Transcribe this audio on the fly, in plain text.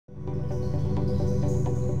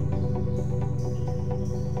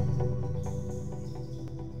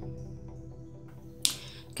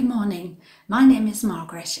Good morning. My name is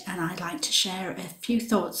Margaret and I'd like to share a few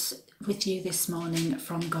thoughts with you this morning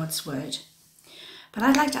from God's Word. But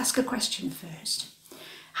I'd like to ask a question first.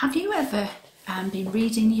 Have you ever been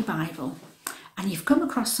reading your Bible and you've come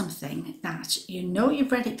across something that you know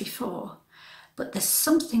you've read it before, but there's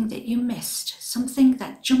something that you missed, something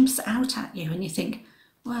that jumps out at you and you think,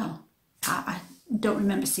 well, I don't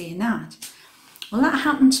remember seeing that. Well, that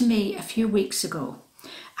happened to me a few weeks ago.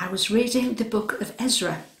 I was reading the book of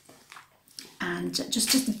Ezra, and just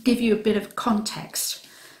to give you a bit of context,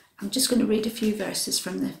 I'm just going to read a few verses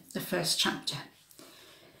from the first chapter.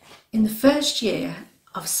 In the first year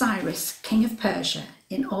of Cyrus, king of Persia,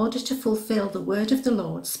 in order to fulfill the word of the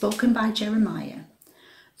Lord spoken by Jeremiah,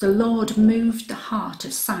 the Lord moved the heart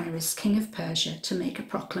of Cyrus, king of Persia, to make a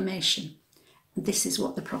proclamation. And this is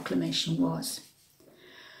what the proclamation was.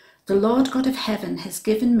 The Lord God of heaven has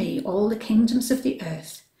given me all the kingdoms of the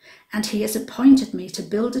earth, and he has appointed me to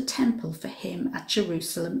build a temple for him at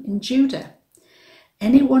Jerusalem in Judah.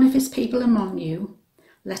 Any one of his people among you,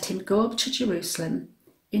 let him go up to Jerusalem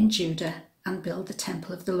in Judah and build the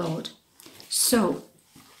temple of the Lord. So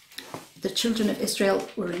the children of Israel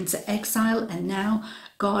were into exile, and now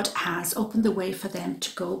God has opened the way for them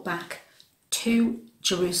to go back to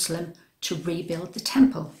Jerusalem to rebuild the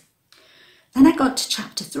temple. Then I got to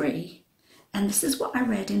chapter 3, and this is what I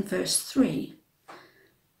read in verse 3.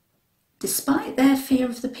 Despite their fear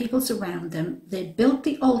of the peoples around them, they built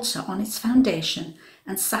the altar on its foundation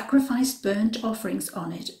and sacrificed burnt offerings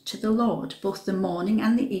on it to the Lord, both the morning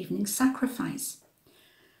and the evening sacrifice.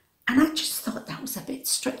 And I just thought that was a bit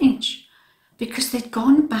strange, because they'd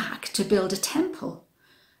gone back to build a temple,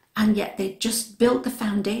 and yet they'd just built the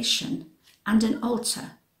foundation and an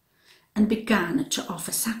altar and began to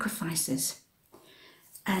offer sacrifices.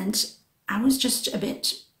 And I was just a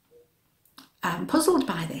bit puzzled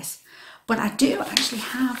by this. But I do actually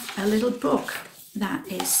have a little book that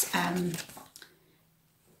is,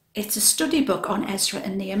 it's a study book on Ezra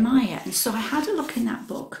and Nehemiah. And so I had a look in that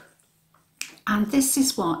book. And this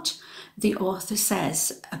is what the author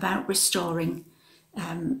says about restoring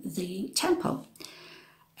the temple.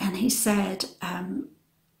 And he said,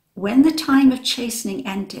 when the time of chastening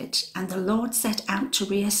ended and the Lord set out to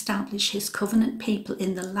re-establish his covenant people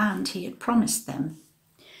in the land he had promised them,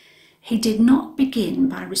 he did not begin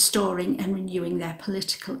by restoring and renewing their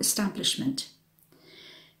political establishment.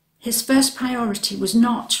 His first priority was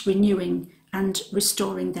not renewing and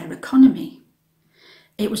restoring their economy.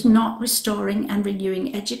 It was not restoring and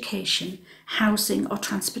renewing education, housing, or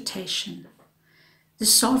transportation. The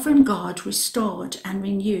sovereign God restored and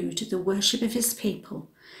renewed the worship of his people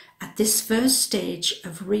at this first stage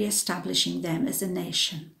of re-establishing them as a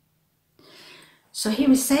nation. So he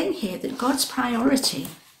was saying here that God's priority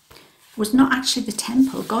was not actually the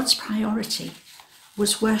temple. God's priority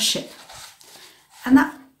was worship. And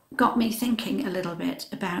that got me thinking a little bit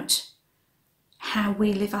about how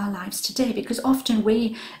we live our lives today, because often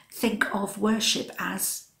we think of worship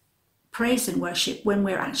as praise and worship when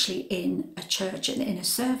we're actually in a church and in a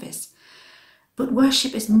service. But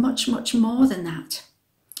worship is much, much more than that.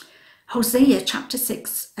 Hosea chapter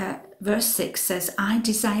 6, verse 6 says, I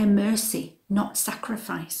desire mercy, not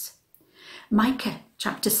sacrifice. Micah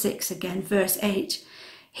chapter 6 again, verse 8,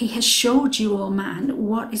 he has showed you, O man,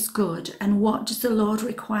 what is good, and what does the Lord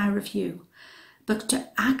require of you, but to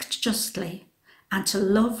act justly, and to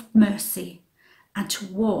love mercy, and to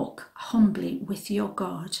walk humbly with your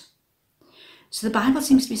God. So the Bible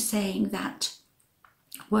seems to be saying that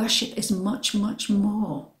worship is much, much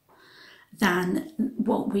more than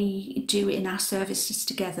what we do in our services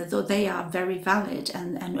together, though they are very valid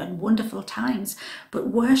and wonderful times. But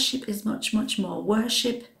worship is much, much more.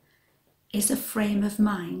 Worship is a frame of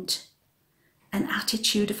mind, an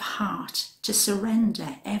attitude of heart to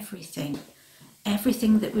surrender everything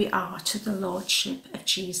that we are to the Lordship of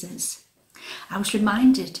Jesus. I was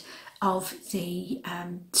reminded of the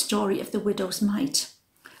story of the widow's mite,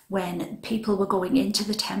 when people were going into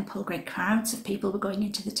the temple, great crowds of people were going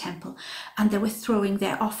into the temple, and they were throwing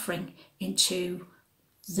their offering into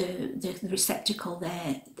the receptacle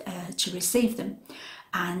there to receive them.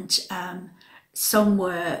 And some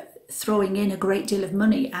were throwing in a great deal of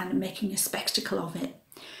money and making a spectacle of it.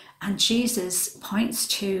 And Jesus points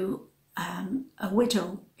to a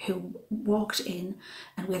widow who walked in,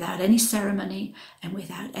 and without any ceremony and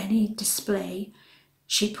without any display,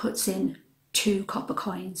 she puts in 2 copper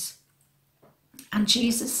coins. And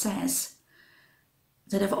Jesus says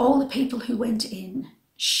that of all the people who went in,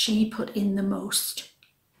 she put in the most,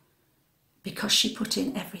 because she put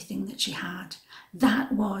in everything that she had.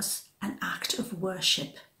 That was an act of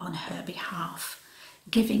worship on her behalf,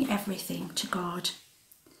 giving everything to God.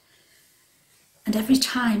 And every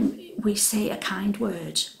time we say a kind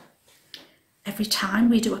word, every time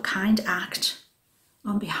we do a kind act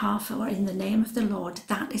on behalf or in the name of the Lord,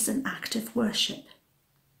 that is an act of worship.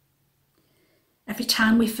 Every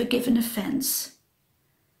time we forgive an offence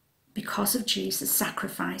because of Jesus'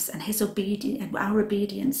 sacrifice and his obedience and our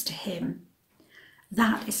obedience to him,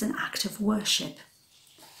 that is an act of worship.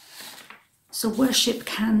 So worship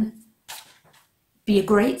can be a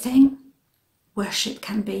great thing. Worship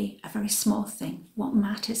can be a very small thing. What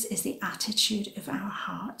matters is the attitude of our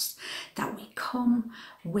hearts, that we come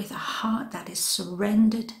with a heart that is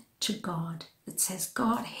surrendered to God, that says,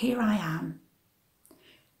 God, here I am.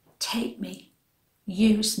 Take me,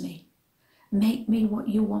 use me, make me what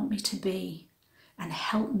you want me to be, and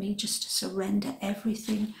help me just to surrender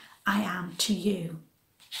everything I am to you.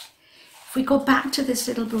 If we go back to this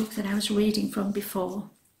little book that I was reading from before,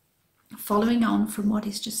 following on from what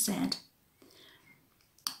he's just said,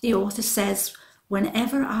 the author says,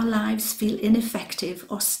 whenever our lives feel ineffective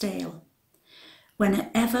or stale,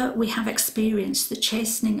 whenever we have experienced the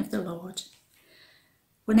chastening of the Lord,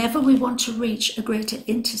 whenever we want to reach a greater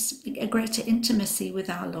intimacy with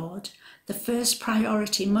our Lord, the first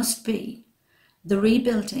priority must be the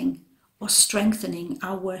rebuilding or strengthening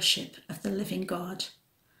our worship of the living God.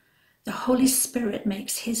 The Holy Spirit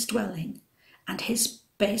makes his dwelling and his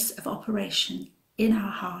base of operation in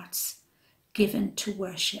our hearts given to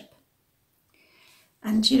worship.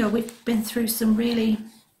 And we've been through some really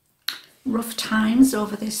rough times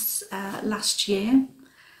over this last year,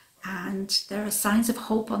 and there are signs of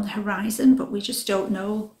hope on the horizon, but we just don't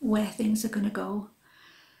know where things are going to go.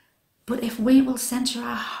 But if we will center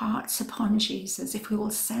our hearts upon Jesus, if we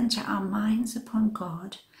will center our minds upon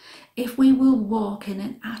God, if we will walk in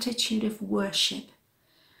an attitude of worship,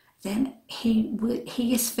 then he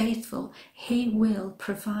is faithful. He will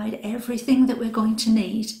provide everything that we're going to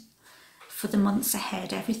need for the months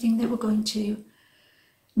ahead, everything that we're going to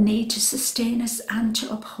need to sustain us and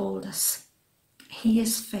to uphold us. He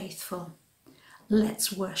is faithful.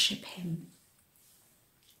 Let's worship him.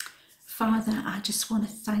 Father, I just want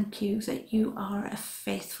to thank you that you are a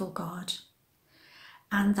faithful God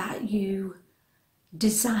and that you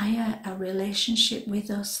desire a relationship with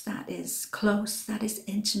us that is close, that is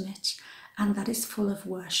intimate, and that is full of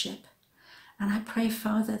worship. And I pray,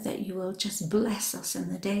 Father, that you will just bless us in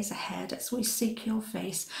the days ahead as we seek your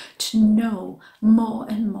face to know more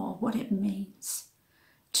and more what it means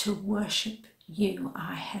to worship you,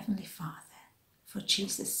 our Heavenly Father, for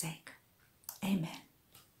Jesus' sake. Amen.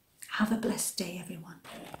 Have a blessed day, everyone.